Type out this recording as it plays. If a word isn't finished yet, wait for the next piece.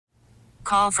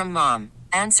Call from mom.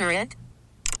 Answer it.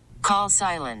 Call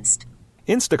silenced.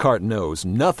 Instacart knows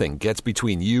nothing gets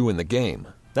between you and the game.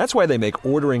 That's why they make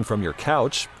ordering from your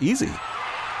couch easy.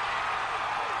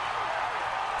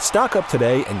 Stock up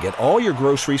today and get all your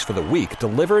groceries for the week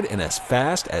delivered in as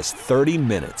fast as 30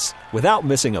 minutes without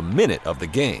missing a minute of the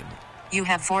game. You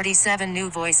have 47 new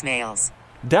voicemails.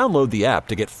 Download the app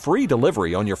to get free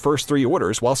delivery on your first 3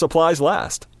 orders while supplies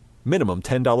last. Minimum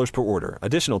 $10 per order.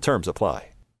 Additional terms apply.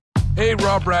 Hey,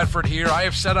 Rob Bradford here. I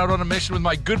have set out on a mission with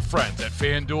my good friends at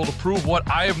FanDuel to prove what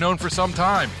I have known for some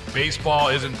time. Baseball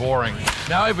isn't boring.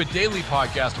 Now I have a daily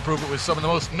podcast to prove it with some of the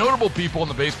most notable people in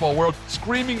the baseball world,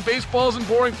 screaming baseball isn't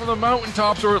boring from the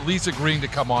mountaintops, or at least agreeing to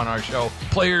come on our show.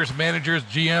 Players, managers,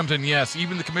 GMs, and yes,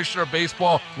 even the commissioner of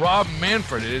baseball, Rob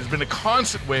Manfred. It has been a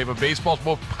constant wave of baseball's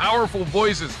most powerful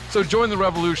voices. So join the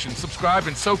revolution. Subscribe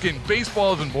and soak in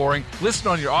Baseball Isn't Boring. Listen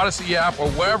on your Odyssey app or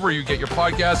wherever you get your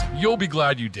podcasts. You'll be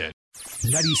glad you did.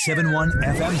 97.1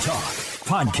 FM Talk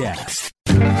Podcast.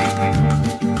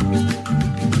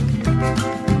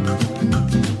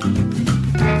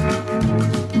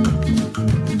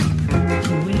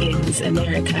 Wiggins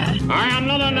America. I am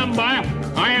not a number.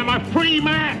 I am a free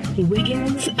man.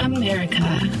 Wiggins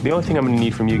America. The only thing I'm going to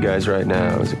need from you guys right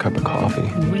now is a cup of coffee.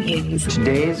 Wiggins.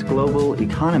 Today's global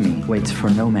economy waits for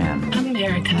no man.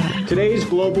 America. Today's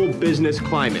global business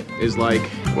climate is like,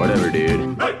 whatever,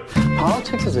 dude.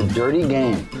 Politics is a dirty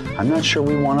game. I'm not sure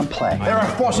we want to play. There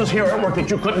are forces here at work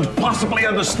that you couldn't possibly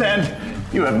understand.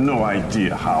 You have no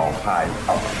idea how high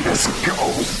up this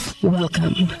goes.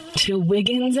 Welcome to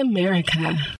Wiggins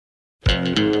America.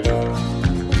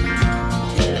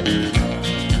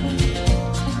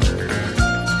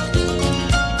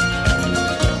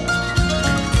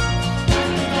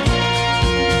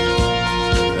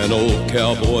 An old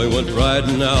cowboy went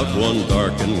riding out one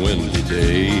dark and windy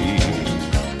day.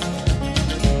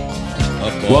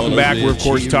 Welcome back. We're, of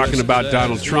course, talking about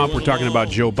Donald Trump. We're talking about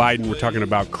Joe Biden. We're talking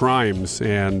about crimes.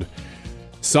 And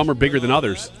some are bigger than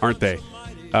others, aren't they?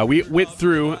 I went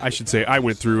through at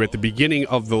the beginning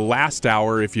of the last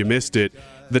hour, if you missed it,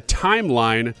 the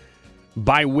timeline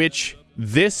by which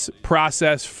this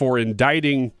process for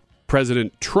indicting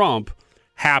President Trump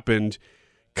happened,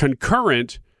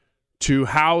 concurrent to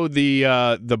how the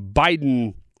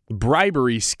Biden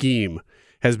bribery scheme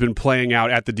has been playing out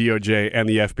at the DOJ and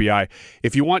the FBI.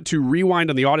 If you want to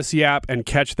rewind on the Odyssey app and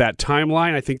catch that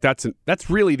timeline, I think that's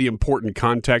really the important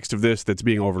context of this that's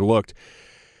being overlooked,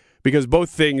 because both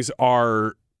things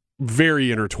are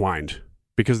very intertwined,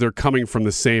 because they're coming from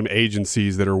the same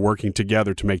agencies that are working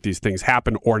together to make these things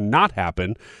happen or not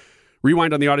happen.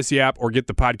 Rewind on the Odyssey app or get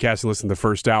the podcast and listen to the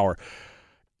first hour.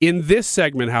 In this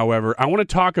segment, however, I want to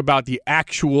talk about the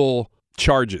actual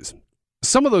charges.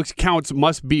 Some of those counts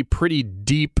must be pretty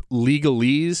deep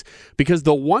legalese, because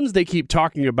the ones they keep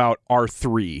talking about are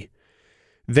 3.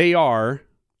 They are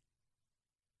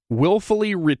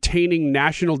willfully retaining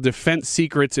national defense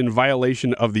secrets in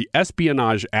violation of the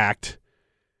Espionage Act,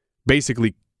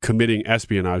 basically committing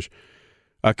espionage,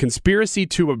 a conspiracy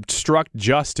to obstruct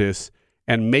justice,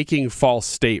 and making false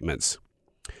statements.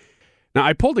 Now,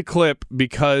 I pulled a clip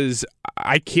because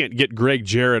I can't get Greg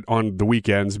Jarrett on the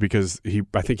weekends because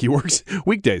I think he works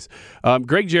weekdays.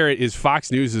 Greg Jarrett is Fox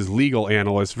News' legal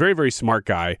analyst, very, very smart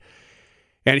guy.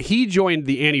 And he joined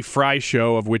the Annie Fry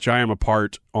show, of which I am a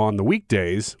part, on the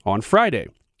weekdays on Friday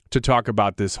to talk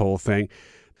about this whole thing.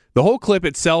 The whole clip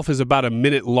itself is about a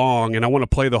minute long, and I want to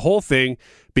play the whole thing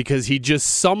because he just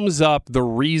sums up the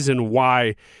reason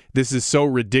why this is so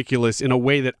ridiculous in a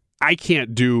way that I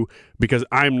can't do because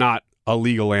I'm not a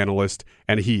legal analyst,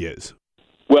 and he is.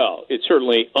 Well, it's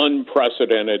certainly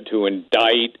unprecedented to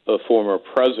indict a former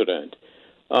president,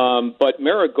 but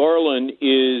Merrick Garland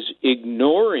is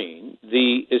ignoring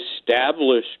the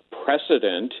established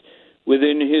precedent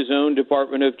within his own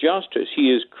Department of Justice.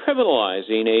 He is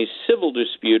criminalizing a civil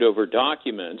dispute over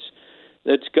documents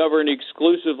that's governed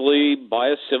exclusively by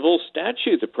a civil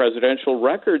statute, the Presidential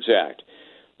Records Act.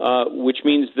 Which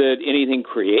means that anything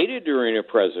created during a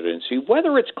presidency,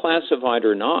 whether it's classified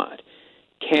or not,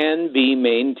 can be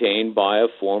maintained by a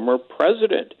former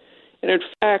president. And in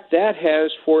fact, that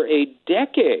has for a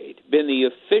decade been the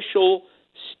official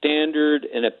standard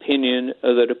and opinion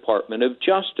of the Department of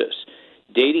Justice,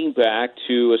 dating back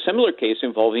to a similar case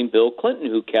involving Bill Clinton,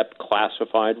 who kept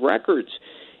classified records.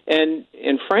 And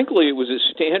frankly, it was a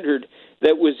standard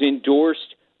that was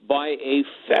endorsed by a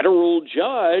federal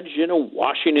judge in a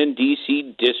Washington,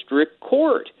 D.C. district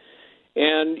court.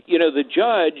 And, the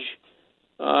judge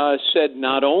said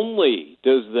not only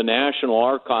does the National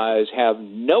Archives have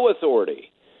no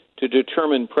authority to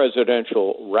determine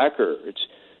presidential records,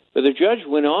 But the judge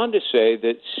went on to say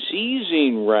that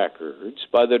seizing records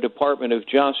by the Department of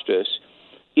Justice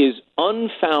is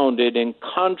unfounded and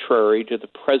contrary to the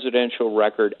Presidential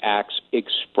Record Act's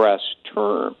express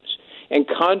terms and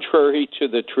contrary to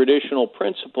the traditional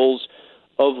principles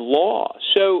of law.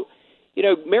 So,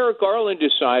 Merrick Garland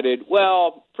decided,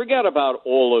 well, forget about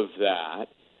all of that.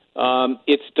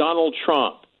 It's Donald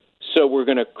Trump, so we're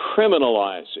going to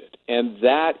criminalize it. And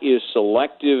that is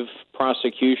selective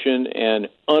prosecution and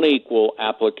unequal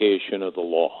application of the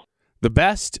law. The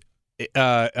best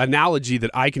analogy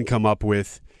that I can come up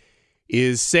with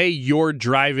is, say you're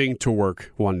driving to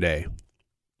work one day.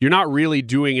 You're not really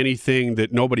doing anything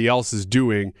that nobody else is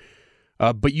doing,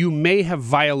 but you may have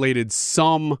violated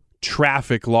some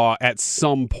traffic law at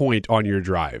some point on your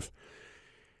drive.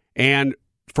 And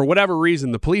for whatever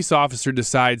reason, the police officer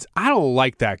decides, I don't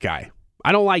like that guy.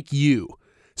 I don't like you.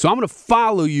 So I'm going to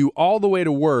follow you all the way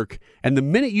to work. And the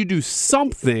minute you do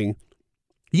something,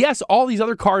 yes, all these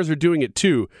other cars are doing it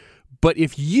too. But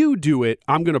if you do it,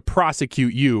 I'm going to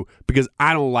prosecute you because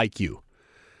I don't like you.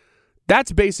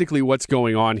 That's basically what's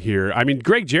going on here. I mean,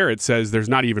 Greg Jarrett says there's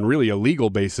not even really a legal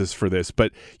basis for this,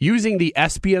 but using the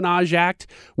Espionage Act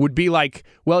would be like,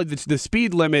 well, the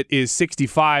speed limit is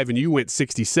 65 and you went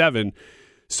 67,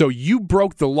 so you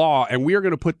broke the law, and we are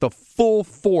going to put the full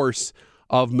force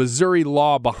of Missouri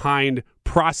law behind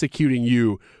prosecuting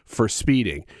you for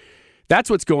speeding. That's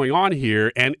what's going on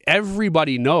here, and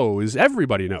everybody knows,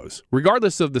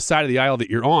 regardless of the side of the aisle that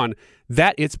you're on,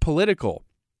 that it's political.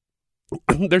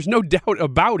 There's no doubt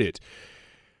about it.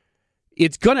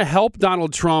 It's going to help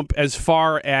Donald Trump as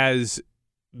far as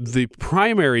the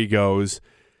primary goes,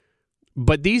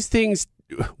 but these things,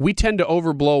 we tend to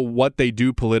overblow what they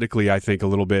do politically, I think, a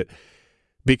little bit,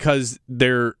 because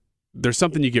there's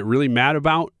something you get really mad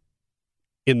about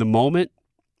in the moment,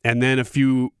 and then a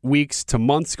few weeks to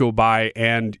months go by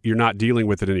and you're not dealing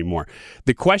with it anymore.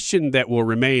 The question that will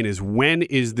remain is, when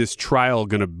is this trial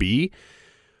going to be?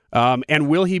 And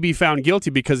will he be found guilty?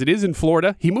 Because it is in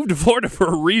Florida. He moved to Florida for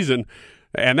a reason,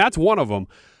 and that's one of them.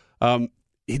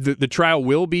 The trial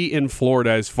will be in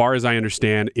Florida, as far as I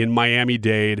understand, in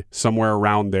Miami-Dade, somewhere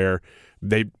around there.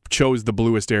 They chose the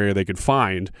bluest area they could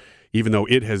find, even though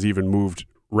it has even moved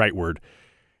rightward.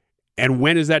 And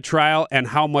when is that trial, and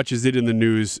how much is it in the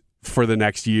news for the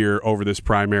next year over this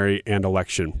primary and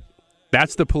election?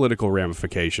 That's the political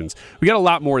ramifications. We got a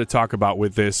lot more to talk about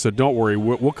with this, so don't worry.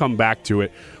 We'll come back to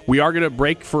it. We are going to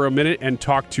break for a minute and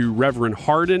talk to Reverend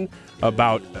Harden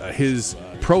about his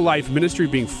pro-life ministry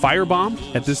being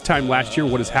firebombed at this time last year,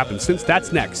 what has happened since.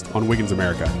 That's next on Wiggins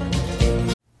America.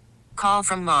 Call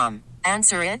from mom.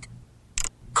 Answer it.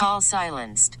 Call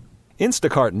silenced.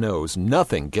 Instacart knows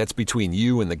nothing gets between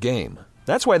you and the game.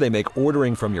 That's why they make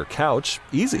ordering from your couch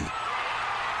easy.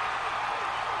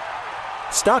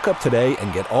 Stock up today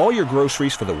and get all your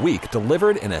groceries for the week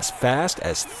delivered in as fast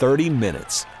as 30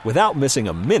 minutes without missing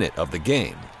a minute of the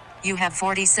game. You have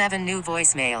 47 new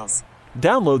voicemails.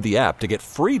 Download the app to get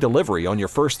free delivery on your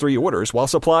first 3 orders while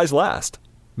supplies last.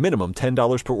 Minimum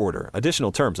 $10 per order.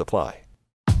 Additional terms apply.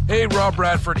 Hey, Rob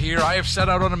Bradford here. I have set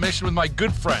out on a mission with my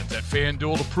good friends at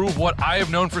FanDuel to prove what I have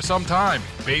known for some time.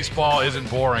 Baseball isn't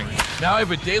boring. Now I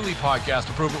have a daily podcast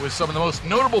to prove it with some of the most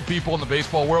notable people in the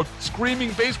baseball world,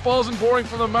 screaming baseball isn't boring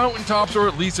from the mountaintops, or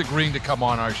at least agreeing to come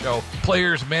on our show.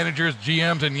 Players, managers,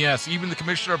 GMs, and yes, even the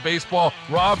commissioner of baseball,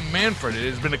 Rob Manfred. It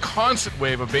has been a constant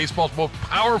wave of baseball's most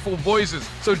powerful voices.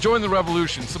 So join the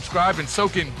revolution. Subscribe and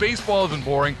soak in Baseball Isn't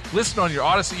Boring. Listen on your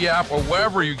Odyssey app or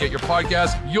wherever you get your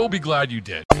podcasts. You'll be glad you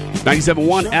did.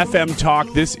 97.1 FM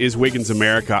Talk. This is Wiggins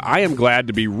America. I am glad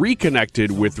to be reconnected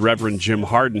with Reverend Jim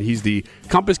Harden. He's the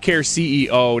Compass Care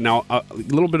CEO. Now, a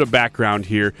little bit of background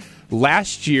here.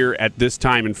 Last year at this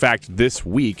time, in fact, this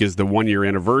week is the 1-year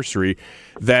anniversary,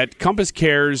 that Compass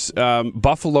Care's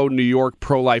Buffalo, New York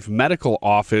pro-life medical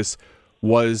office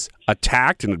was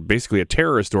attacked, and basically a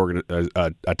terrorist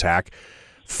attack,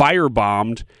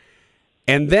 firebombed.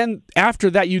 And then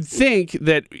after that, you'd think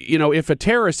that, if a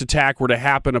terrorist attack were to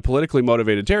happen, a politically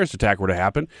motivated terrorist attack were to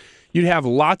happen, you'd have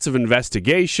lots of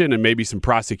investigation and maybe some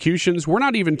prosecutions. We're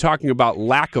not even talking about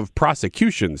lack of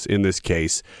prosecutions in this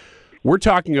case. We're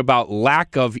talking about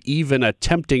lack of even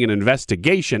attempting an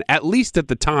investigation, at least at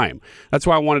the time. That's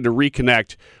why I wanted to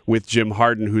reconnect with Jim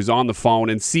Harden, who's on the phone,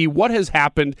 and see what has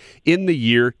happened in the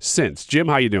year since. Jim,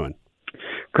 how you doing?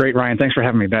 Great, Ryan. Thanks for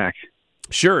having me back.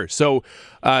 Sure. So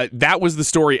that was the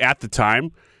story at the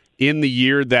time. In the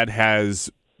year that has,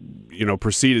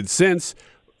 proceeded since,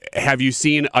 have you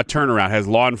seen a turnaround? Has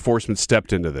law enforcement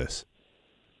stepped into this?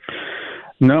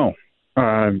 No.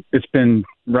 it's been,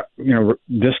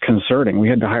 disconcerting. We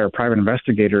had to hire private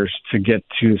investigators to get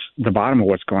to the bottom of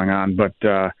what's going on. But,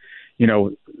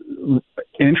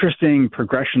 interesting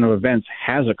progression of events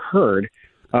has occurred.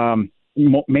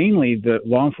 Mainly the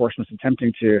law enforcement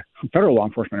federal law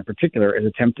enforcement in particular, is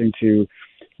attempting to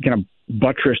kind of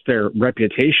buttress their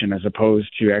reputation as opposed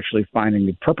to actually finding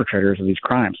the perpetrators of these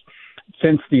crimes.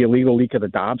 Since the illegal leak of the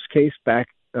Dobbs case back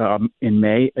in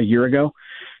May a year ago,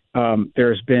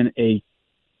 there's been a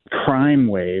crime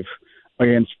wave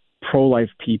against pro-life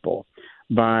people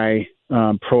by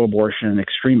pro-abortion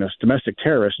extremists, domestic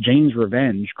terrorists. Jane's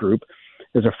Revenge group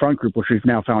is a front group, which we've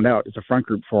now found out is a front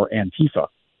group for Antifa.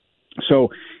 So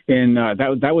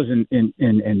that was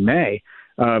in May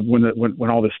when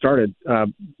all this started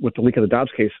with the leak of the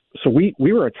Dobbs case. So we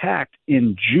were attacked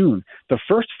in June. The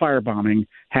first firebombing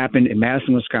happened in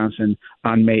Madison, Wisconsin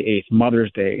on May 8th,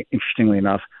 Mother's Day, interestingly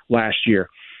enough, last year.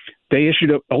 They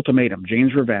issued an ultimatum.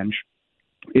 Jane's Revenge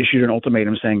issued an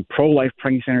ultimatum saying, pro-life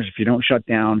pregnancy centers, if you don't shut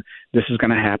down, this is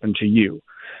going to happen to you.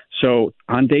 So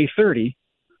on day 30,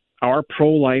 our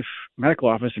pro-life medical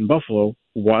office in Buffalo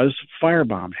was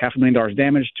firebombed. $500,000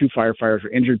 damaged, 2 firefighters were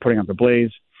injured putting out the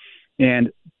blaze. And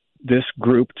this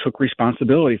group took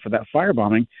responsibility for that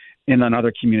firebombing in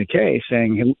another communique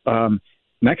saying,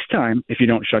 next time, if you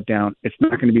don't shut down, it's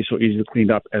not going to be so easy to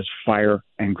clean up as fire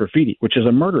and graffiti, which is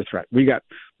a murder threat. We got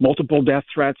multiple death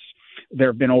threats. There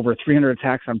have been over 300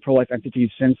 attacks on pro-life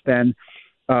entities since then.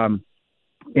 New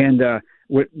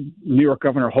York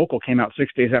Governor Hochul came out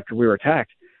 6 days after we were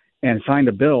attacked and signed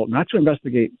a bill not to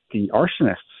investigate the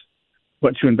arsonists,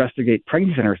 but to investigate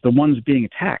pregnancy centers, the ones being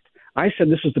attacked. I said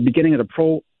this was the beginning of the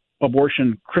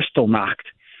pro-abortion Kristallnacht,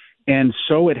 and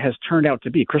so it has turned out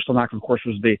to be. Kristallnacht, of course,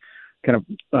 was the kind of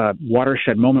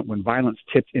watershed moment when violence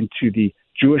tipped into the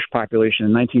Jewish population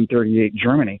in 1938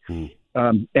 Germany.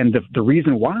 And the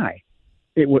reason why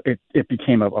it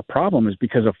became a problem is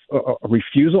because of a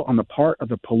refusal on the part of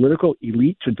the political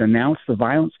elite to denounce the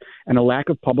violence and a lack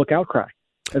of public outcry.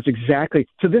 That's exactly,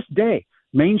 to this day,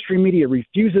 mainstream media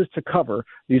refuses to cover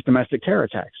these domestic terror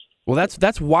attacks. Well,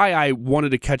 that's why I wanted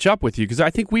to catch up with you, because I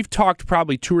think we've talked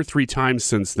probably 2 or 3 times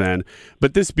since then,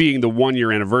 but this being the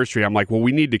 1-year anniversary, I'm like, well,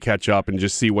 we need to catch up and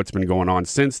just see what's been going on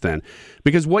since then.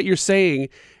 Because what you're saying,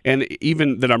 and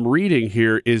even that I'm reading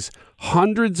here, is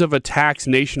hundreds of attacks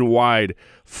nationwide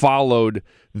followed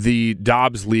the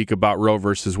Dobbs leak about Roe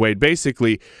versus Wade.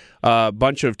 Basically, a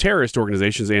bunch of terrorist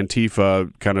organizations,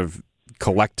 Antifa, kind of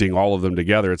collecting all of them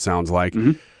together, it sounds like.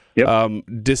 Mm-hmm. Yep.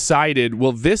 Decided,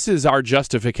 well, this is our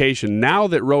justification. Now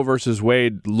that Roe versus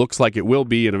Wade looks like it will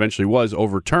be and eventually was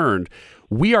overturned,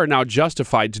 we are now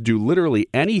justified to do literally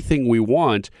anything we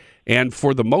want. And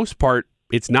for the most part,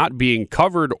 it's not being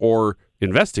covered or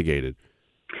investigated.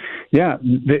 Yeah,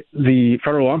 the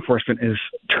federal law enforcement is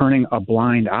turning a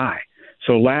blind eye.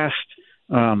 So last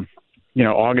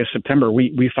August, September,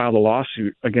 we filed a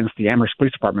lawsuit against the Amherst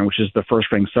Police Department, which is the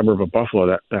first-ranked suburb of Buffalo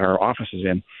that our office is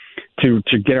in, to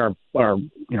get our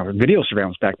video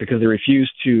surveillance back because they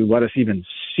refused to let us even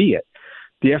see it.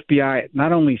 The FBI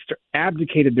not only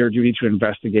abdicated their duty to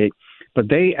investigate, but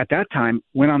they, at that time,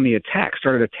 went on the attack,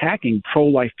 started attacking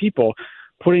pro-life people,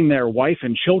 putting their wife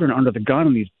and children under the gun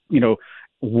in these,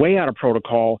 way out of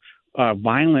protocol,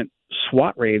 violent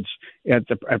SWAT raids at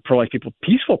pro-life people,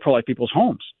 peaceful pro-life people's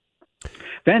homes.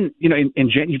 Then, in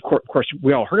January, of course,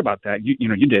 we all heard about that.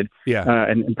 You did, yeah,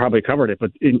 and probably covered it.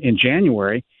 But in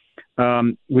January,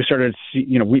 we started to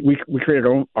see, we created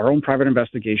our own private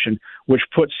investigation, which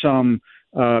put some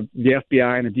the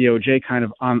FBI and the DOJ kind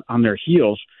of on their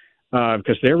heels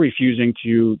because they're refusing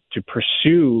to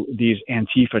pursue these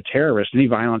Antifa terrorists, any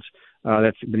violence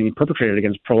that's being perpetrated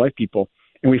against pro-life people.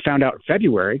 And we found out in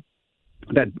February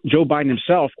that Joe Biden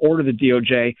himself ordered the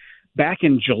DOJ back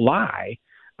in July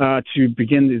to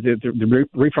begin the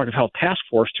Reproductive Health Task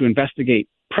Force to investigate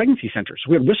pregnancy centers.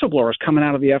 So we had whistleblowers coming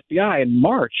out of the FBI in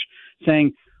March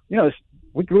saying, we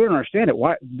don't understand it.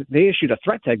 Why they issued a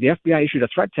threat tag? The FBI issued a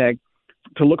threat tag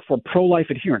to look for pro-life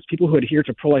adherents, people who adhere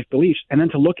to pro-life beliefs, and then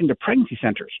to look into pregnancy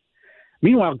centers.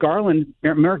 Meanwhile,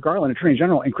 Merrick Garland, Attorney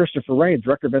General, and Christopher Wray,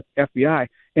 Director of FBI,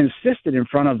 insisted in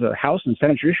front of the House and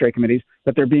Senate Judiciary Committees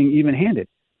that they're being even-handed,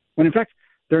 when in fact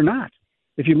they're not.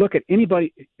 If you look at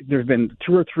anybody, there's been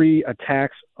 2 or 3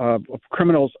 attacks of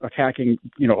criminals attacking,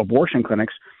 abortion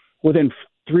clinics. Within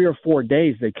 3 or 4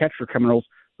 days, they catch the criminals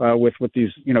with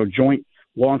these, joint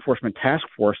law enforcement task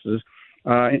forces.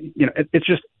 It's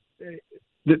just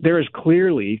there is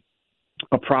clearly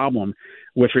a problem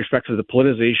with respect to the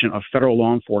politicization of federal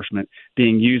law enforcement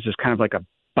being used as kind of like a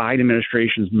Biden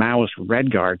administration's Maoist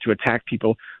Red Guard to attack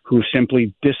people who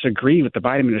simply disagree with the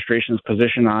Biden administration's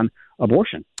position on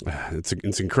abortion.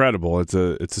 It's incredible. It's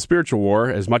a spiritual war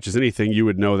as much as anything. You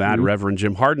would know that. Mm-hmm. Reverend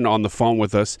Jim Harden on the phone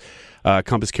with us,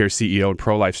 Compass Care CEO and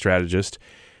pro-life strategist.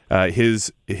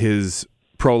 His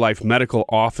pro-life medical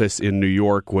office in New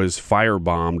York was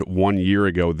firebombed 1 year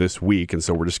ago this week, and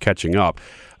so we're just catching up.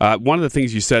 One of the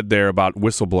things you said there about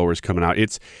whistleblowers coming out,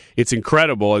 it's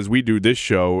incredible as we do this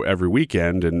show every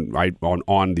weekend and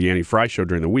on the Annie Fry show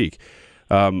during the week.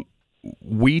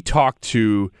 We talk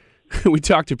to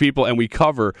people and we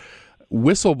cover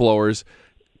whistleblowers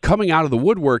coming out of the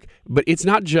woodwork, but it's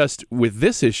not just with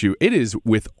this issue. It is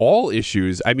with all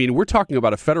issues. I mean, we're talking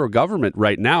about a federal government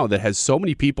right now that has so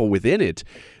many people within it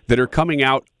that are coming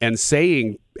out and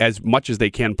saying as much as they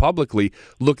can publicly,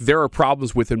 look, there are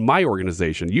problems within my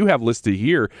organization. You have listed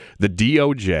here the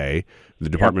DOJ, the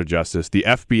Department of Justice, the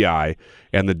FBI,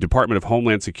 and the Department of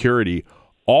Homeland Security,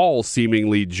 all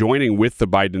seemingly joining with the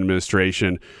Biden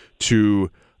administration to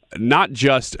not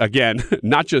just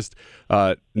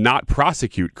not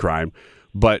prosecute crime,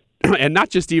 but and not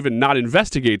just even not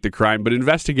investigate the crime, but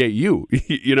investigate you.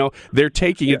 You know, they're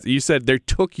taking it. You said they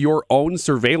took your own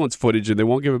surveillance footage and they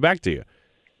won't give it back to you.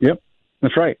 Yep,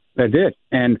 that's right. They did,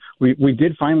 and we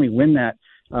did finally win that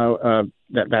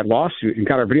lawsuit and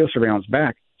got our video surveillance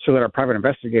back so that our private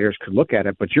investigators could look at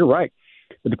it. But you're right.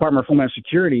 The Department of Homeland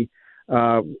Security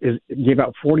gave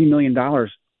out $40 million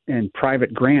in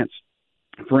private grants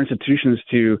for institutions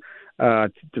to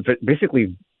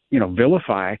basically,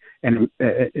 vilify and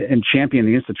champion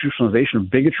the institutionalization of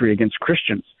bigotry against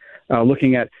Christians.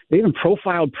 They even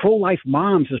profiled pro-life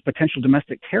moms as potential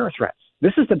domestic terror threats.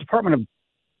 This is the Department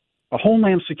of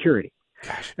Homeland Security.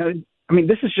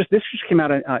 This just came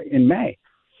out in May,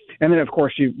 and then of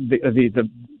course the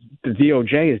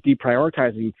DOJ is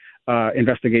deprioritizing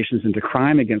investigations into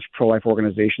crime against pro-life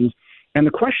organizations, and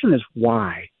the question is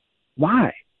why?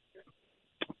 Why?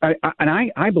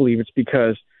 I believe it's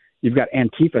because you've got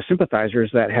Antifa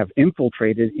sympathizers that have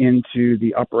infiltrated into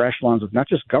the upper echelons of not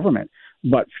just government,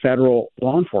 but federal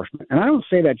law enforcement. And I don't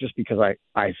say that just because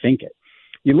I think it.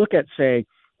 You look at, say,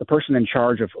 the person in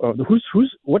charge of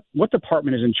what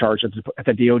department is in charge at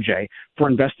the DOJ for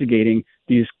investigating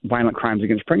these violent crimes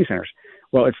against pregnancy centers?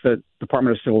 Well, it's the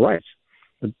Department of Civil Rights.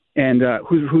 And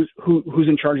who's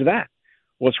in charge of that?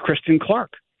 Well, it's Kristen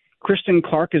Clark. Kristen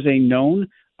Clark is a known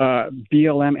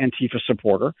BLM Antifa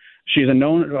supporter. She's a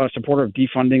known supporter of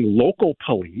defunding local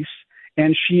police,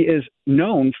 and she is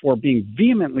known for being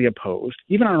vehemently opposed,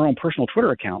 even on her own personal Twitter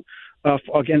account,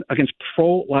 against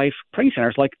pro-life pregnancy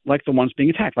centers like the ones being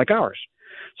attacked, like ours.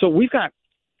 So we've got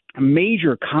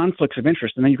major conflicts of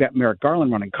interest, and then you've got Merrick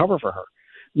Garland running cover for her.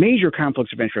 Major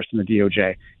conflicts of interest in the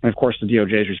DOJ, and of course the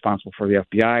DOJ is responsible for the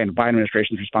FBI, and the Biden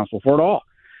administration is responsible for it all.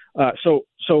 So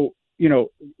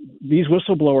these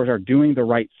whistleblowers are doing the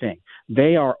right thing.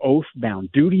 They are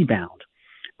oath-bound, duty-bound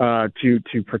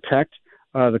to protect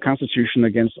the Constitution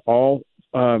against all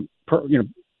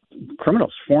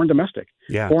criminals, foreign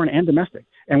and domestic.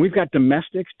 And we've got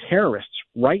domestic terrorists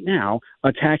right now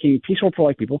attacking peaceful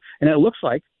pro-life people, and it looks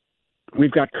like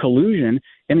we've got collusion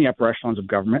in the upper echelons of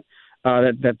government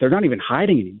that they're not even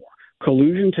hiding anymore.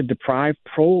 Collusion to deprive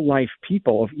pro-life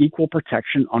people of equal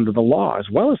protection under the law, as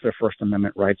well as their First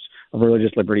Amendment rights of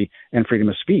religious liberty and freedom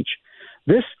of speech.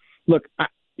 The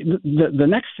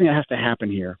next thing that has to happen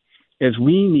here is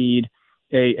we need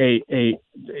an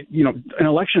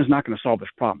election is not going to solve this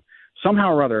problem.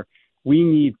 Somehow or other, we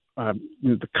need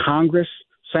the Congress,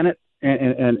 Senate,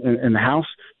 and the House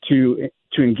to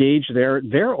engage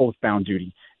their oath-bound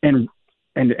duty and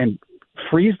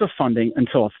freeze the funding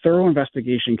until a thorough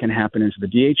investigation can happen into the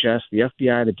DHS, the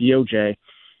FBI, the DOJ,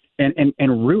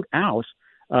 and root out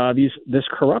this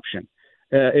corruption.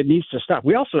 It needs to stop.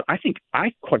 We also,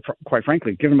 quite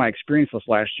frankly, given my experience this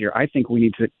last year, I think we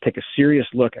need to take a serious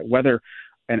look at whether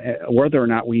or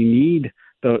not we need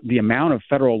the amount of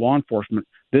federal law enforcement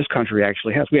this country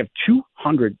actually has. We have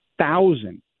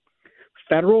 200,000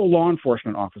 federal law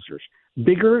enforcement officers,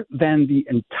 bigger than the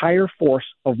entire force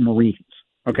of Marines.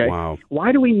 Okay. Wow.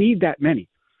 Why do we need that many?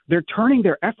 They're turning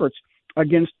their efforts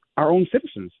against our own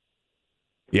citizens.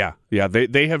 Yeah.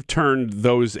 They have turned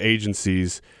those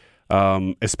agencies,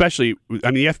 especially, the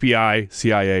FBI,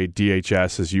 CIA,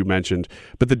 DHS, as you mentioned,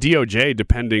 but the DOJ,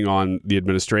 depending on the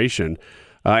administration,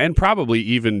 and probably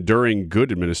even during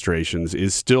good administrations,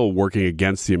 is still working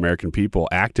against the American people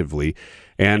actively.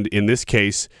 And in this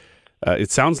case,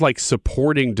 it sounds like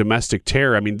supporting domestic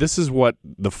terror. This is what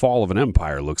the fall of an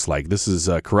empire looks like. This is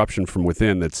corruption from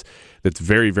within that's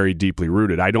very, very deeply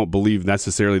rooted. I don't believe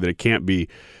necessarily that it can't be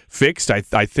fixed. I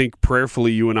think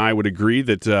prayerfully you and I would agree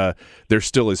that there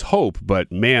still is hope,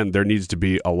 but man, there needs to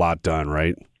be a lot done,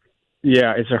 right?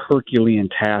 Yeah, it's a Herculean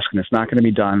task, and it's not going to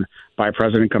be done by a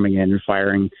president coming in and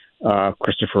firing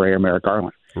Christopher Wray or Merrick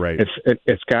Garland. Right.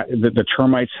 It's got the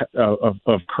termites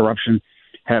of corruption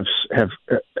have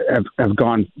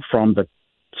gone from the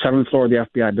 7th floor of the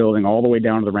FBI building all the way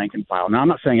down to the rank and file. Now, I'm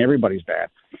not saying everybody's bad.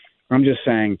 I'm just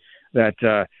saying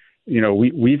that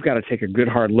we've got to take a good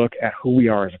hard look at who we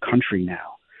are as a country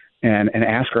now, and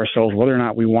ask ourselves whether or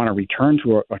not we want to return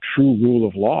to a true rule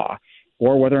of law,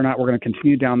 or whether or not we're going to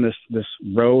continue down this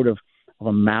road of a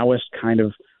Maoist kind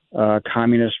of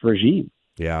communist regime.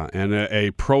 Yeah, and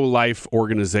a pro-life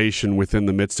organization within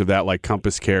the midst of that, like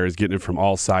Compass Care, is getting it from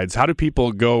all sides. How do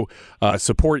people go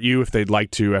support you if they'd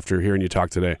like to after hearing you talk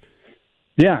today?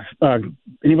 Yeah,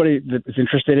 anybody that is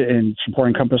interested in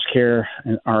supporting Compass Care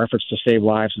and our efforts to save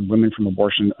lives and women from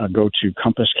abortion, go to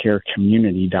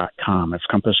compasscarecommunity.com. That's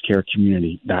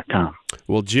compasscarecommunity.com.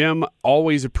 Well, Jim,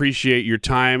 always appreciate your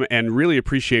time and really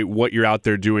appreciate what you're out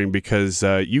there doing, because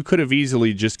you could have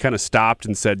easily just kind of stopped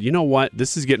and said, you know what,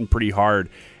 this is getting pretty hard.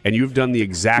 And you've done the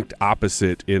exact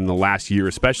opposite in the last year,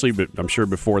 especially, but I'm sure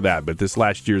before that. But this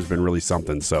last year has been really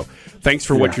something. So thanks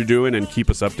for what you're doing, and keep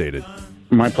us updated.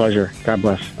 My pleasure. God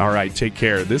bless. All right, take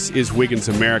care. This is Wiggins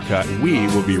America. We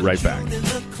will be right back.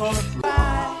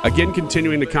 Again,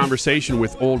 continuing the conversation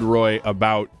with Old Roy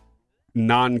about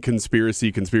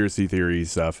non-conspiracy, conspiracy theory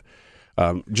stuff.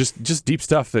 Just deep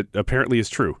stuff that apparently is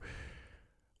true.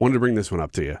 Wanted to bring this one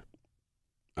up to you.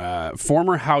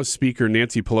 Former House Speaker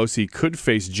Nancy Pelosi could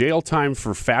face jail time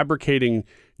for fabricating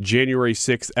January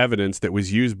 6th evidence that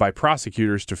was used by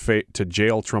prosecutors to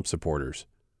jail Trump supporters.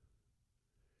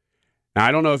 Now,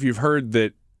 I don't know if you've heard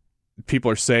that people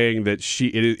are saying that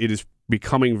it is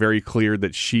becoming very clear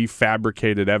that she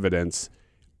fabricated evidence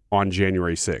on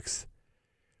January 6th,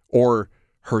 or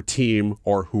her team,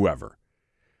 or whoever.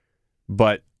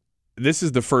 But this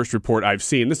is the first report I've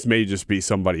seen. This may just be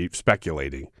somebody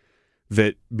speculating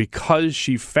that because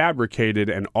she fabricated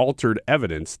and altered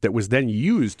evidence that was then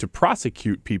used to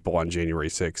prosecute people on January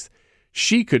 6th,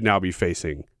 she could now be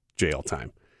facing jail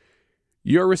time.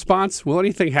 Your response? Will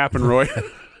anything happen, Roy?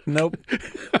 Nope.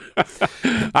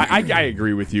 I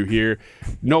agree with you here.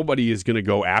 Nobody is going to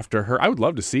go after her. I would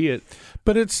love to see it.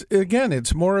 But it's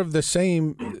more of the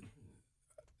same.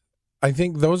 I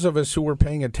think those of us who were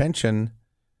paying attention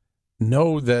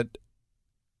know that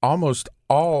almost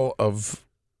all of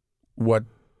what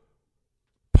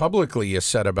publicly is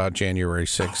said about January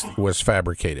 6th was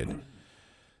fabricated.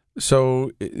 So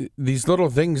these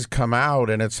little things come out,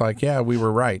 and it's like, yeah, we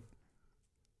were right.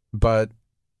 But,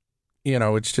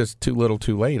 it's just too little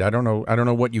too late. I don't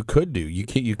know what you could do. You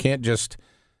can't just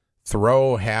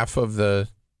throw half of the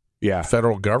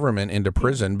federal government into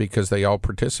prison because they all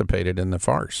participated in the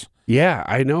farce. Yeah,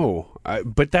 I know.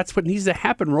 But that's what needs to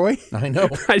happen, Roy. I know.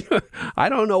 I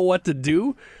don't know what to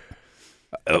do.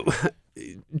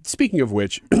 Speaking of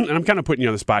which, and I'm kind of putting you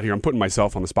on the spot here. I'm putting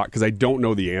myself on the spot because I don't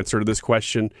know the answer to this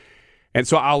question. And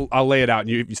so I'll lay it out, and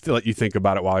you still let you think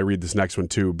about it while I read this next one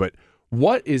too. But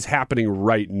what is happening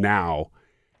right now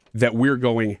that we're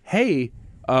going, hey,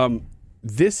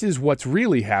 this is what's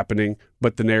really happening,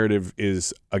 but the narrative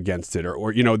is against it,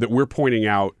 or that we're pointing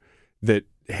out that,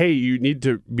 hey, you need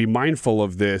to be mindful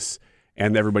of this,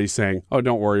 and everybody's saying, oh,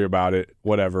 don't worry about it,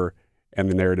 whatever, and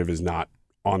the narrative is not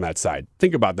on that side.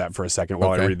 Think about that for a second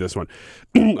while I read this one.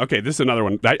 Okay, this is another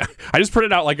one. I just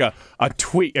printed out like a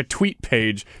tweet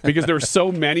page because there were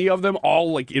so many of them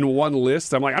all like in one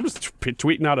list. I'm like, I'm just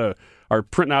printing out a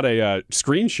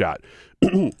screenshot.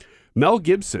 Mel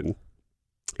Gibson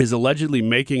is allegedly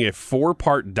making a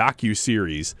 4-part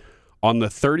docuseries on the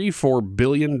 $34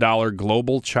 billion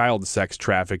global child sex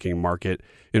trafficking market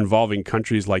involving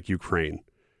countries like Ukraine.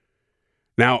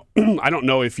 Now, I don't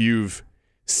know if you've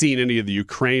seen any of the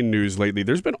Ukraine news lately.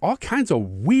 There's been all kinds of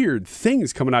weird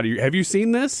things coming out of you. Have you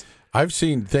seen this? I've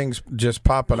seen things just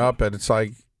popping up, and it's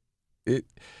like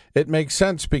it makes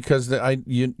sense because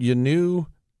you knew,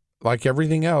 like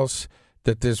everything else,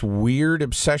 that this weird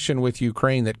obsession with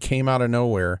Ukraine that came out of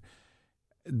nowhere,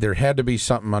 there had to be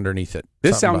something underneath it.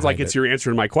 This sounds like it's your answer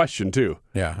to my question too.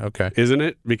 Yeah, okay. Isn't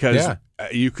it? Because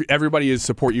everybody is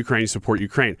support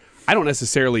Ukraine. I don't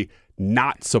necessarily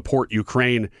not support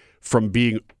Ukraine from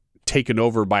being taken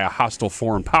over by a hostile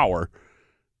foreign power.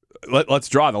 Let's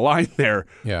draw the line there.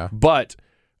 Yeah. But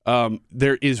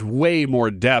there is way more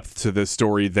depth to this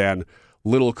story than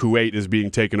little Kuwait is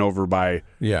being taken over by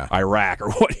Iraq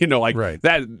or what, right.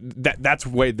 That's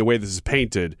the way this is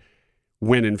painted,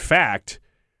 when in fact,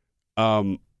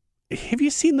 have you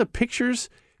seen the pictures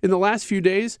in the last few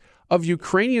days of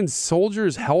Ukrainian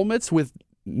soldiers' helmets with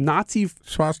Nazi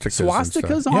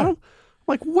swastikas on them?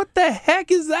 Like, what the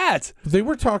heck is that? They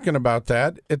were talking about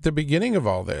that at the beginning of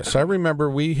all this. I remember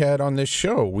we had on this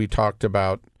show, we talked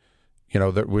about,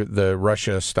 the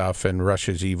Russia stuff and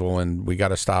Russia's evil and we got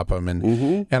to stop them.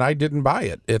 And I didn't buy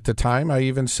it. At the time, I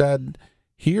even said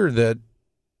here that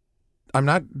I'm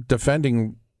not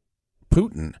defending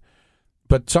Putin,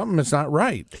 but something is not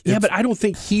right. Yeah, but I don't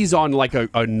think he's on like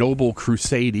a noble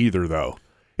crusade either, though.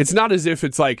 It's not as if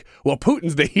it's like, well,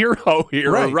 Putin's the hero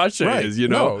here, or Russia is,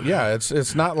 No, yeah,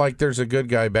 it's not like there's a good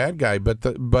guy, bad guy,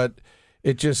 but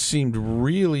it just seemed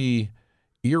really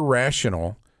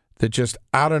irrational that just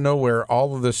out of nowhere,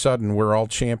 all of a sudden, we're all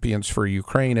champions for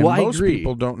Ukraine, and most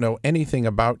people don't know anything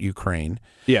about Ukraine.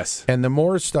 Yes, and the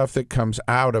more stuff that comes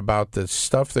out about the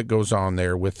stuff that goes on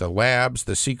there with the labs,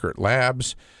 the secret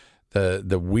labs,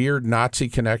 the weird Nazi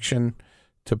connection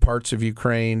to parts of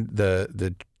Ukraine,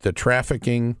 the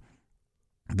trafficking,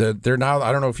 they're now,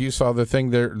 I don't know if you saw the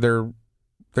thing,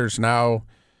 there's now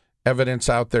evidence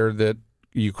out there that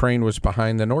Ukraine was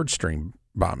behind the Nord Stream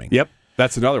bombing. Yep,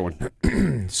 that's another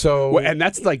one. So, and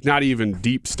that's like not even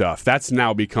deep stuff. That's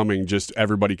now becoming just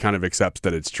everybody kind of accepts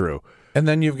that it's true. And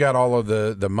then you've got all of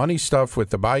the money stuff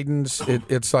with the Bidens.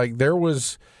 It's like they're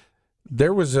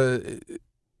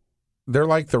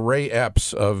like the Ray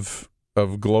Epps of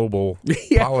global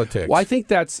politics. Well, I think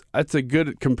that's a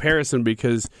good comparison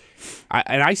because,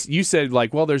 you said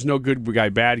like, well, there's no good guy,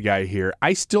 bad guy here.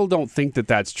 I still don't think that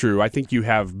that's true. I think you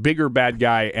have bigger bad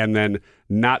guy and then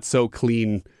not so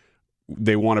clean.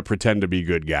 They want to pretend to be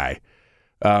good guy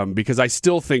because I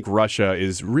still think Russia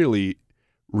is really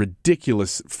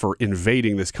ridiculous for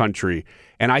invading this country.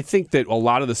 And I think that a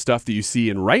lot of the stuff that you see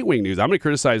in right-wing news, I'm going to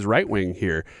criticize right-wing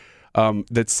here,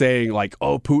 that's saying like,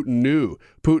 oh, Putin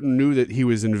knew that he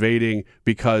was invading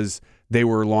because they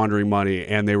were laundering money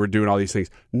and they were doing all these things.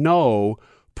 No,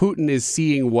 Putin is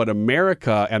seeing what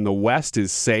America and the West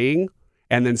is saying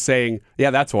and then saying,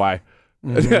 yeah, that's why.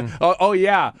 Mm-hmm. oh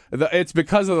yeah, it's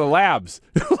because of the labs.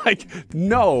 Like,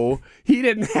 no, he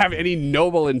didn't have any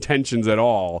noble intentions at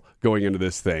all going into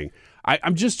this thing.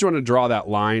 I'm just trying to draw that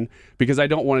line because I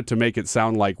don't want it to make it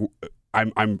sound like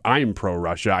I'm pro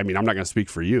Russia. I mean, I'm not going to speak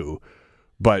for you,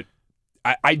 but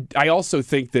I also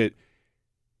think that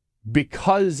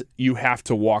because you have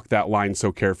to walk that line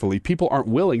so carefully, people aren't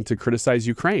willing to criticize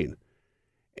Ukraine.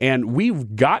 And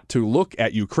we've got to look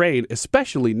at Ukraine,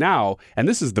 especially now, and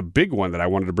this is the big one that I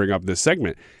wanted to bring up in this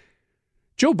segment.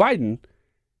 Joe Biden,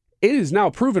 it is now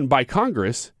proven by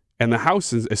Congress and the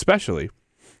House especially,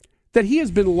 that he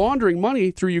has been laundering money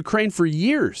through Ukraine for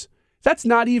years. That's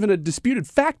not even a disputed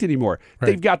fact anymore. Right.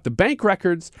 They've got the bank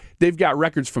records. They've got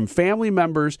records from family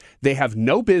members. They have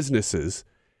no businesses.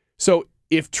 So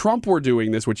if Trump were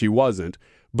doing this, which he wasn't,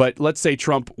 but let's say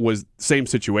Trump was same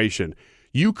situation,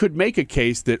 you could make a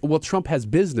case that, well, Trump has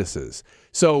businesses.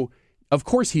 So, of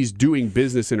course, he's doing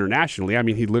business internationally. I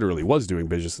mean, he literally was doing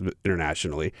business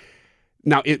internationally.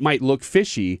 Now, it might look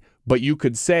fishy, but you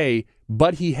could say,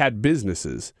 but he had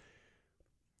businesses.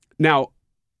 Now,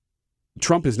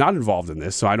 Trump is not involved in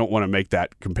this, so I don't want to make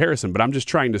that comparison, but I'm just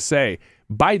trying to say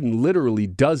Biden literally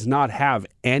does not have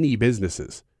any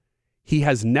businesses. He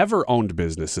has never owned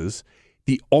businesses.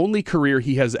 The only career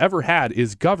he has ever had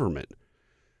is government.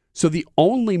 So the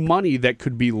only money that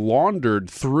could be laundered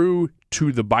through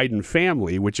to the Biden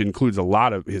family, which includes a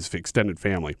lot of his extended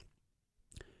family,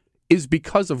 is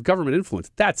because of government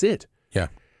influence. That's it. Yeah.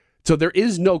 So there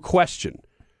is no question.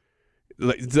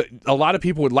 A lot of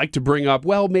people would like to bring up,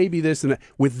 well, maybe this and that.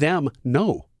 With them,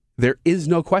 no. There is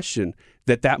no question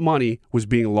that money was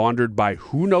being laundered by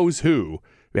who knows who.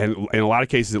 And in a lot of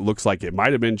cases, it looks like it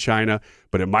might have been China,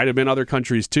 but it might have been other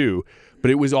countries too.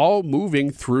 But it was all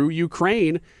moving through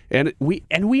Ukraine, and we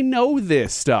know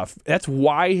this stuff. That's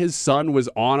why his son was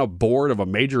on a board of a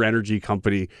major energy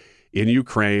company in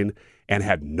Ukraine and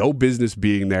had no business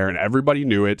being there, and everybody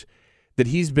knew it. That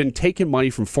he's been taking money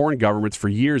from foreign governments for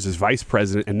years as vice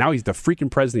president, and now he's the freaking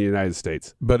president of the United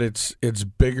States. But it's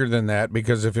bigger than that,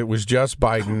 because if it was just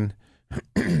Biden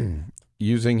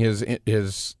using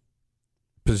his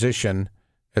position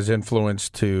as influence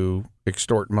to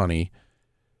extort money,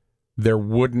 there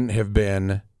wouldn't have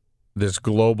been this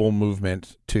global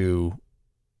movement to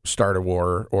start a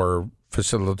war or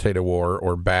facilitate a war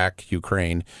or back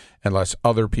Ukraine unless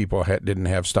other people didn't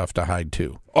have stuff to hide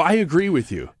too. Oh, I agree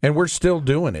with you. And we're still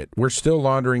doing it. We're still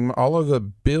laundering all of the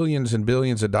billions and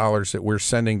billions of dollars that we're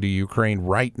sending to Ukraine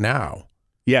right now.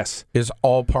 Yes. Is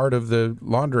all part of the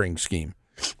laundering scheme.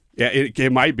 Yeah,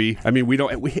 it might be. I mean,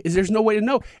 there's no way to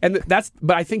know.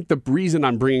 But I think the reason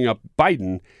I'm bringing up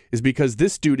Biden is because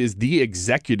this dude is the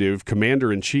executive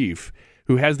commander in chief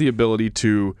who has the ability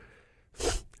to,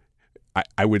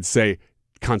 I would say,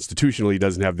 constitutionally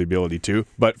doesn't have the ability to,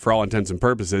 but for all intents and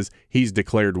purposes, he's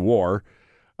declared war,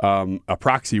 a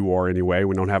proxy war anyway.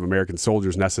 We don't have American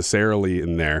soldiers necessarily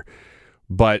in there.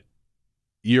 But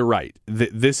you're right.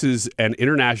 This is an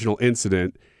international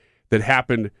incident that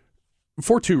happened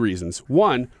for two reasons.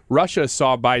 One, Russia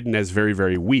saw Biden as very,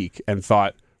 very weak and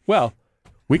thought, well,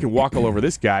 we can walk all over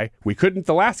this guy. We couldn't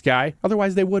the last guy.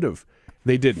 Otherwise, they would have.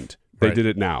 They didn't. They did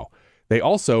it now. They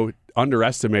also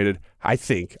underestimated, I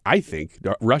think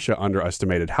Russia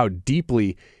underestimated how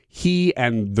deeply he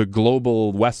and the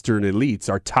global Western elites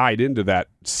are tied into that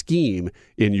scheme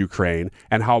in Ukraine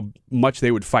and how much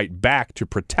they would fight back to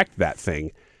protect that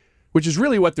thing, which is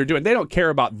really what they're doing. They don't care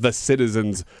about the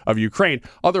citizens of Ukraine.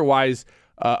 Otherwise,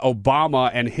 Obama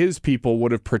and his people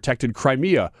would have protected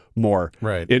Crimea more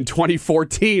in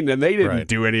 2014, and they didn't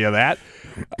do any of that.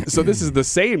 So this is the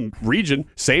same region,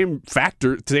 same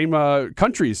factor, same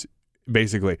countries,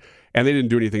 basically. And they didn't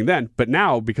do anything then. But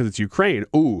now, because it's Ukraine,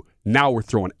 now we're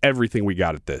throwing everything we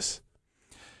got at this.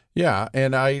 Yeah,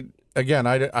 and you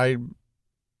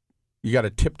got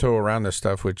to tiptoe around this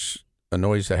stuff, which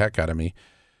annoys the heck out of me.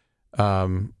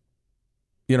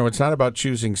 It's not about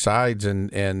choosing sides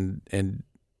and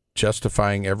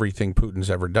justifying everything Putin's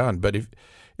ever done, but if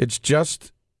it's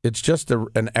just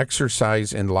an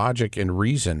exercise in logic and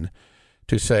reason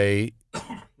to say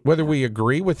whether we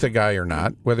agree with the guy or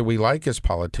not, whether we like his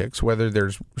politics, whether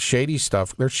there's shady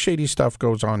stuff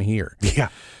goes on here. Yeah.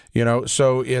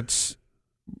 So it's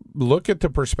look at the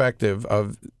perspective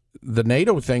of the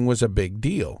NATO thing was a big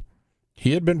deal.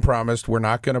 He had been promised we're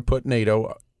not going to put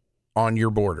NATO on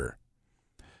your border.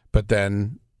 But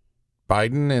then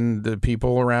Biden and the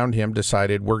people around him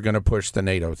decided we're going to push the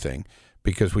NATO thing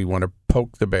because we want to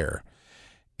poke the bear.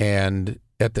 And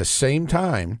at the same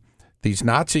time, these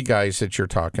Nazi guys that you're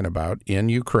talking about in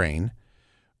Ukraine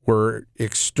were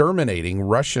exterminating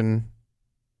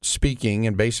Russian-speaking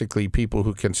and basically people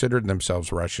who considered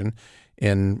themselves Russian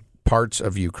in parts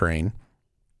of Ukraine.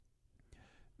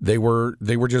 They were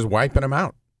just wiping them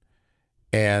out.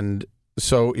 And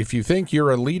so if you think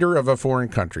you're a leader of a foreign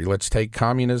country, let's take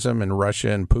communism and Russia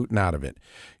and Putin out of it.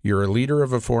 You're a leader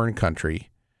of a foreign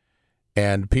country,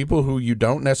 and people who you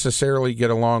don't necessarily get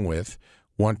along with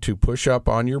want to push up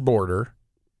on your border,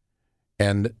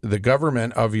 and the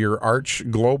government of your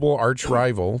global arch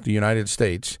rival, the United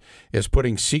States, is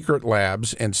putting secret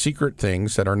labs and secret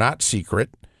things that are not secret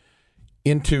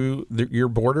into your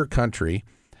border country,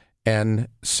 and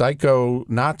psycho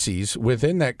Nazis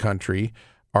within that country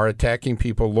are attacking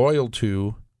people loyal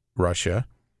to Russia.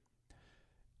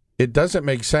 It doesn't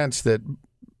make sense that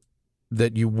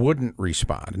you wouldn't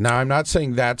respond. Now, I'm not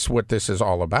saying that's what this is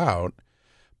all about,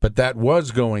 but that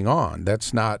was going on.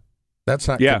 That's not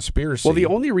conspiracy. Well, the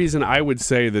only reason I would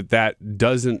say that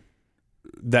doesn't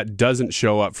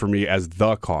show up for me as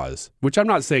the cause, which I'm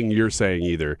not saying you're saying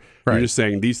either. Right. You're just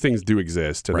saying these things do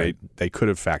exist and they could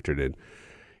have factored in,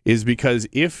 is because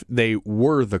if they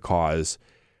were the cause,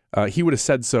 he would have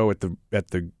said so at the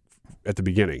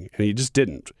beginning, and he just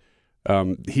didn't.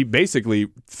 He basically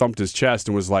thumped his chest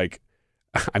and was like,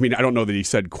 I mean, I don't know that he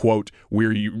said, quote,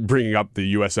 we're bringing up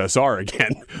the USSR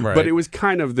again, but it was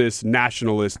kind of this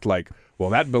nationalist, like, well,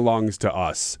 that belongs to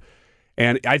us.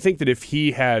 And I think that if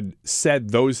he had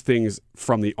said those things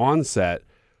from the onset,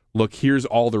 look, here's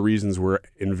all the reasons we're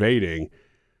invading,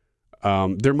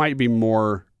 there might be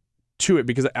more to it,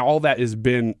 because all that's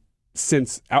been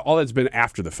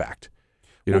after the fact.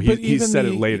 He said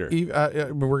it later.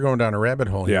 We're going down a rabbit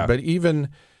hole here, but even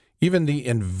the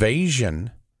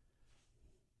invasion,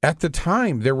 at the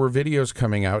time, there were videos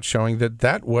coming out showing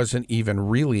that wasn't even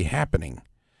really happening.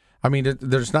 I mean,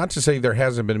 there's not to say there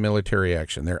hasn't been military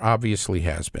action. There obviously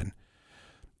has been.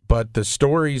 But the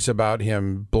stories about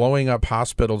him blowing up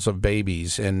hospitals of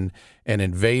babies and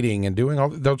invading and doing all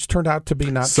those turned out to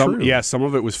be not true. Yeah, some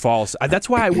of it was false. That's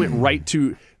why I went right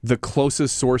to the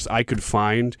closest source I could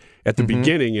find at the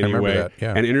beginning anyway,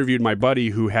 and interviewed my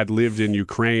buddy who had lived in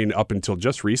Ukraine up until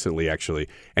just recently, actually.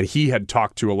 And he had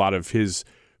talked to a lot of his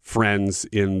friends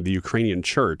in the Ukrainian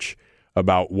church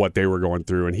about what they were going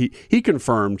through. And he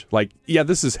confirmed, like, yeah,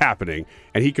 this is happening.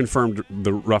 And he confirmed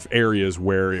the rough areas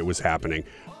where it was happening.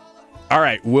 All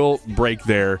right, we'll break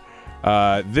there.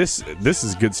 This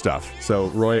is good stuff. So,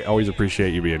 Roy, always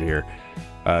appreciate you being here.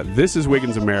 This is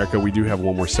Wiggins America. We do have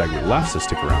one more segment left, so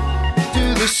stick around.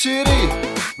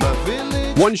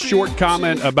 One short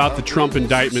comment about the Trump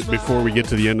indictment before we get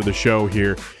to the end of the show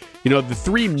here. The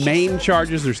three main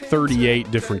charges, there's 38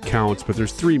 different counts, but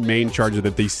there's three main charges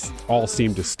that they all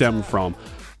seem to stem from.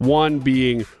 One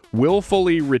being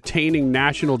willfully retaining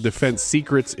national defense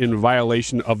secrets in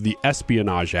violation of the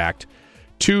Espionage Act.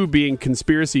 2 being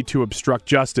conspiracy to obstruct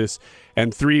justice,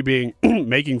 and 3 being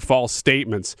making false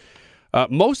statements.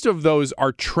 Most of those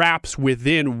are traps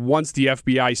within once the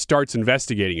FBI starts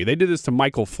investigating you. They did this to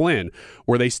Michael Flynn,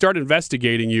 where they start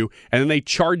investigating you, and then they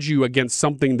charge you against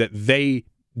something that they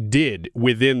did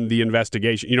within the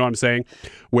investigation. You know what I'm saying?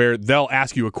 Where they'll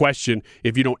ask you a question.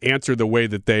 If you don't answer the way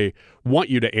that they want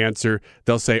you to answer,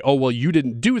 they'll say, oh, well, you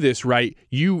didn't do this right.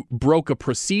 You broke a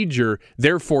procedure.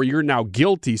 Therefore, you're now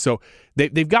guilty. So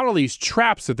they've got all these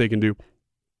traps that they can do.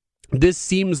 This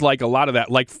seems like a lot of that,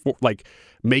 like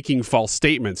making false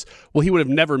statements. Well, he would have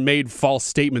never made false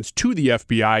statements to the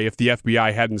FBI if the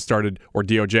FBI hadn't started, or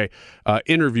DOJ,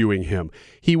 interviewing him.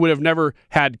 He would have never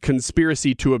had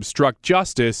conspiracy to obstruct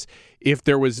justice if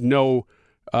there was no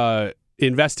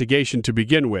investigation to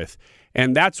begin with.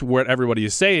 And that's what everybody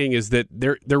is saying, is that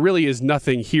there really is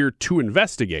nothing here to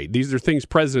investigate. These are things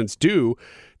presidents do.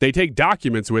 They take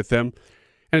documents with them.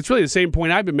 And it's really the same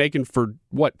point I've been making for,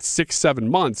 6-7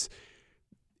 months.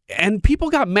 And people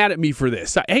got mad at me for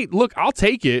this. Hey, look, I'll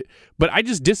take it, but I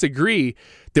just disagree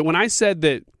that when I said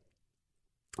that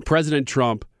President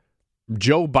Trump,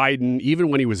 Joe Biden, even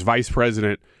when he was vice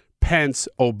president, Pence,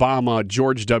 Obama,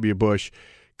 George W. Bush,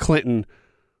 Clinton,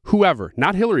 whoever,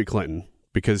 not Hillary Clinton,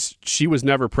 because she was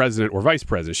never president or vice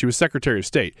president. She was Secretary of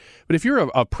State. But if you're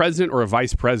a president or a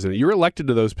vice president, you're elected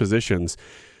to those positions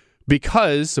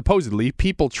because supposedly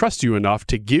people trust you enough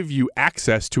to give you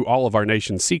access to all of our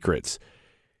nation's secrets.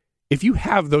 If you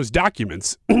have those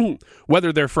documents,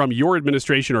 whether they're from your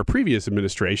administration or previous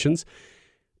administrations,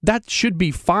 that should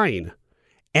be fine.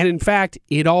 And in fact,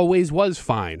 it always was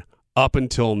fine up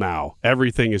until now.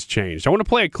 Everything has changed. I want to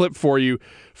play a clip for you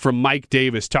from Mike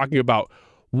Davis talking about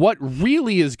what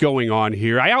really is going on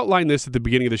here. I outlined this at the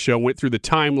beginning of the show, went through the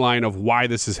timeline of why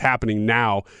this is happening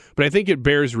now, but I think it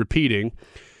bears repeating.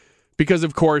 Because,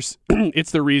 of course, it's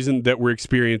the reason that we're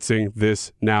experiencing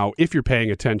this now, if you're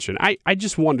paying attention. I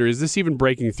just wonder, is this even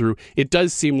breaking through? It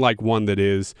does seem like one that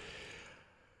is.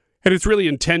 And it's really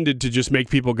intended to just make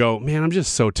people go, man, I'm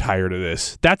just so tired of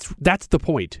this. That's the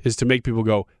point, is to make people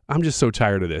go, I'm just so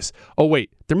tired of this. Oh, wait,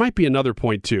 there might be another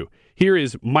point, too. Here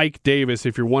is Mike Davis,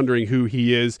 if you're wondering who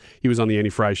he is. He was on the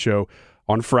Andy Fry Show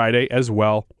on Friday as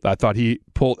well. I thought he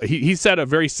said a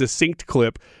very succinct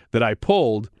clip that I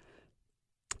pulled.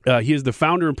 He is the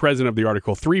founder and president of the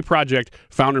Article 3 Project,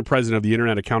 founder and president of the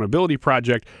Internet Accountability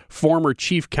Project, former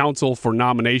chief counsel for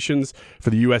nominations for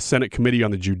the U.S. Senate Committee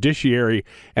on the Judiciary,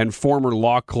 and former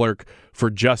law clerk for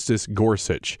Justice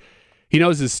Gorsuch. He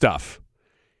knows his stuff.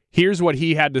 Here's what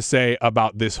he had to say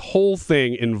about this whole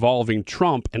thing involving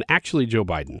Trump and actually Joe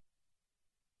Biden.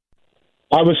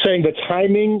 I was saying the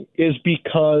timing is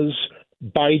because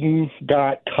Biden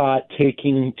got caught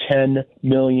taking $10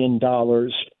 million,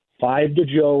 5 to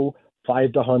Joe,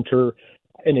 5 to Hunter,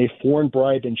 in a foreign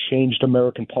bribe and changed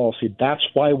American policy. That's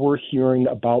why we're hearing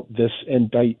about this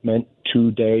indictment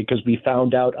today, because we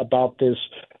found out about this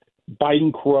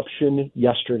Biden corruption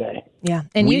yesterday. Yeah,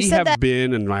 and we you said have that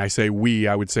been, and when I say we,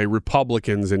 I would say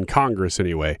Republicans in Congress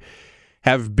anyway,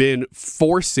 have been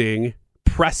pressing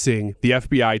the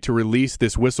FBI to release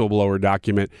this whistleblower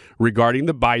document regarding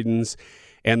the Bidens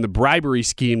and the bribery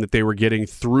scheme that they were getting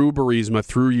through Burisma,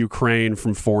 through Ukraine,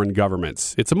 from foreign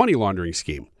governments. It's a money laundering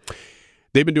scheme.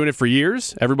 They've been doing it for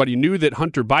years. Everybody knew that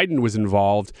Hunter Biden was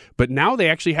involved, but now they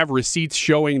actually have receipts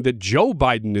showing that Joe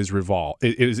Biden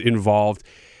is involved.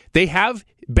 They have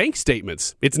bank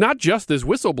statements. It's not just this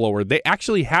whistleblower. They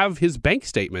actually have his bank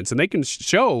statements, and they can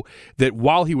show that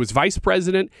while he was vice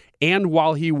president and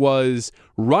while he was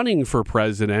running for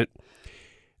president,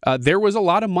 there was a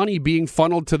lot of money being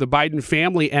funneled to the Biden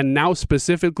family and now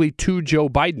specifically to Joe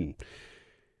Biden.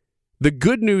 The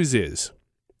good news is,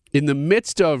 in the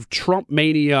midst of Trump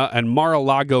mania and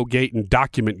Mar-a-Lago gate and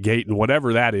document gate and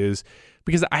whatever that is,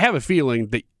 because I have a feeling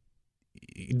that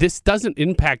this doesn't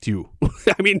impact you.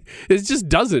 I mean, it just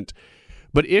doesn't.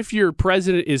 But if your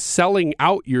president is selling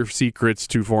out your secrets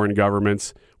to foreign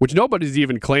governments, which nobody's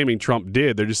even claiming Trump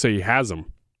did, they just say he has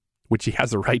them, which he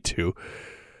has a right to.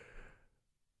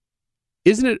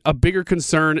 Isn't it a bigger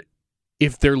concern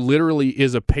if there literally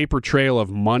is a paper trail of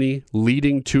money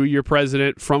leading to your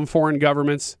president from foreign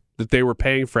governments that they were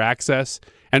paying for access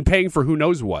and paying for who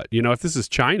knows what? You know, if this is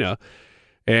China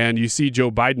and you see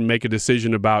Joe Biden make a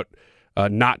decision about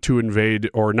not to invade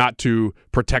or not to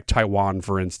protect Taiwan,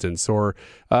 for instance, or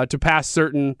to pass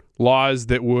certain laws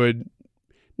that would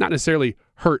not necessarily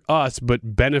hurt us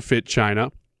but benefit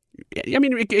China. I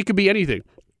mean, it could be anything.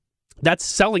 That's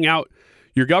selling out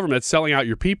your government, selling out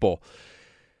your people.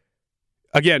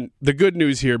 Again, the good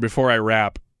news here before I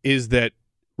wrap is that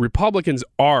Republicans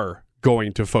are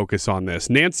going to focus on this.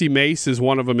 Nancy Mace is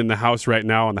one of them in the House right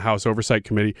now on the House Oversight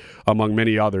Committee, among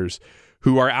many others,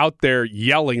 who are out there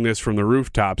yelling this from the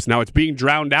rooftops. Now, it's being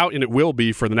drowned out, and it will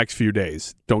be for the next few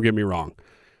days. Don't get me wrong.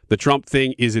 The Trump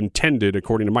thing is intended,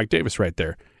 according to Mike Davis right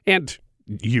there, and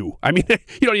you. I mean, you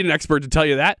don't need an expert to tell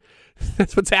you that.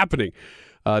 That's what's happening.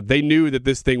 They knew that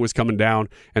this thing was coming down,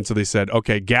 and so they said,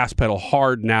 okay, gas pedal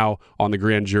hard now on the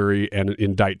grand jury and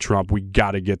indict Trump. We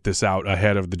got to get this out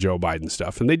ahead of the Joe Biden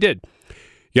stuff, and they did.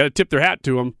 You got to tip their hat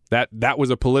to them. That was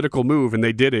a political move, and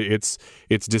they did it.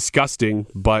 It's disgusting,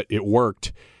 but it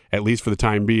worked, at least for the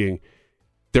time being.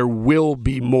 There will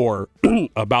be more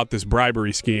about this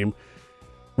bribery scheme.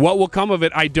 What will come of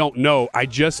it, I don't know. I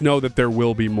just know that there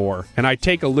will be more, and I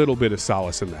take a little bit of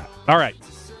solace in that. All right,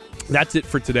 that's it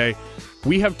for today.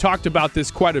 We have talked about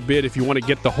this quite a bit. If you want to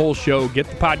get the whole show, get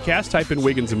the podcast, type in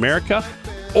Wiggins America,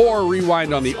 or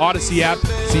rewind on the Odyssey app.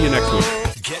 See you next week.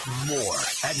 Get more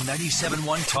at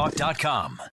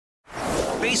 971talk.com.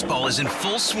 Baseball is in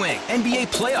full swing. NBA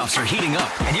playoffs are heating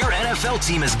up, and your NFL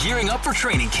team is gearing up for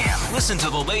training camp. Listen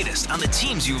to the latest on the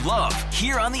teams you love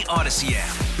here on the Odyssey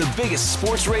app. The biggest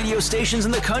sports radio stations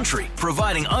in the country,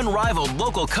 providing unrivaled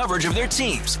local coverage of their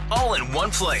teams, all in one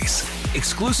place.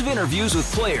 Exclusive interviews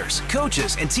with players,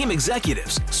 coaches, and team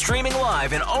executives, streaming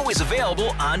live and always available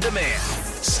on demand.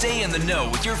 Stay in the know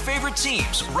with your favorite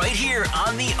teams right here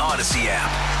on the Odyssey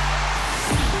app.